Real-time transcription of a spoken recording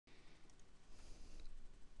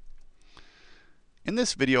In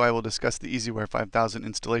this video, I will discuss the EZware 5000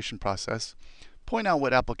 installation process, point out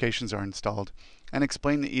what applications are installed, and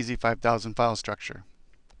explain the EZ5000 file structure.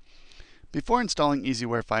 Before installing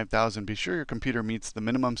EZware 5000, be sure your computer meets the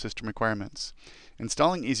minimum system requirements.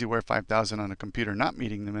 Installing EZware 5000 on a computer not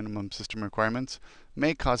meeting the minimum system requirements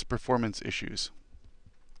may cause performance issues.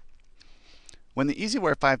 When the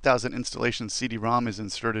EZware 5000 installation CD-ROM is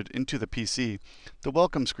inserted into the PC, the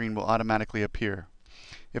welcome screen will automatically appear.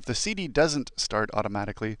 If the CD doesn't start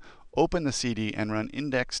automatically, open the CD and run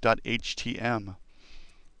index.htm.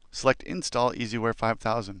 Select Install EZware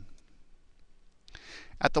 5000.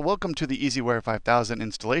 At the Welcome to the EZware 5000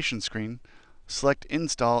 installation screen, select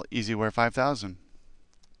Install EZware 5000.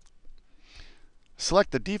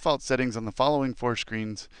 Select the default settings on the following 4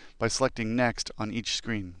 screens by selecting Next on each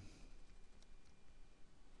screen.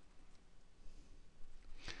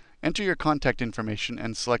 Enter your contact information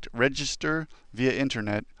and select Register via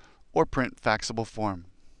Internet or print faxable form.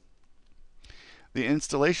 The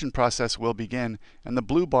installation process will begin and the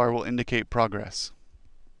blue bar will indicate progress.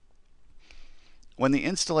 When the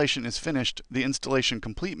installation is finished, the installation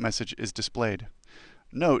complete message is displayed.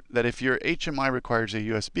 Note that if your HMI requires a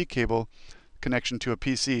USB cable connection to a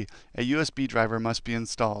PC, a USB driver must be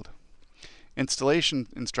installed. Installation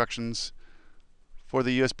instructions for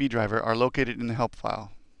the USB driver are located in the help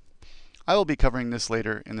file. I will be covering this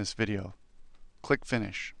later in this video. Click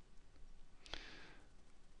Finish.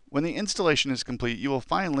 When the installation is complete, you will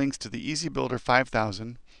find links to the EZbuilder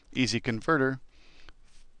 5000, EZconverter,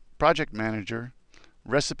 Project Manager,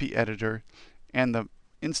 Recipe Editor, and the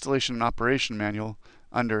Installation and Operation Manual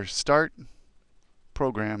under Start,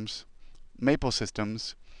 Programs, Maple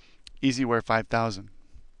Systems, EZware 5000.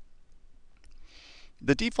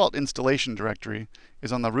 The default installation directory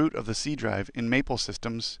is on the root of the C drive in Maple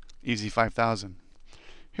Systems EZ5000.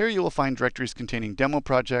 Here you will find directories containing demo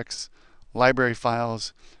projects, library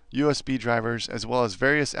files, USB drivers, as well as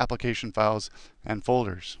various application files and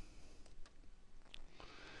folders.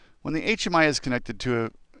 When the HMI is connected to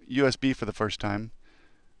a USB for the first time,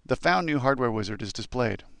 the Found New Hardware wizard is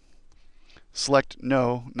displayed. Select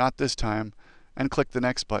No, Not This Time, and click the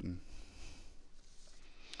Next button.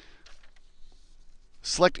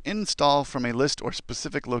 Select Install from a list or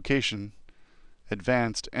specific location,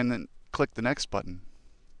 Advanced, and then click the Next button.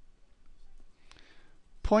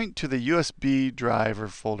 Point to the USB driver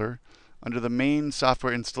folder under the Main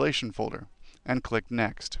Software Installation folder and click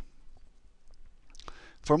Next.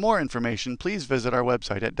 For more information, please visit our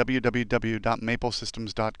website at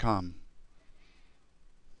www.maplesystems.com.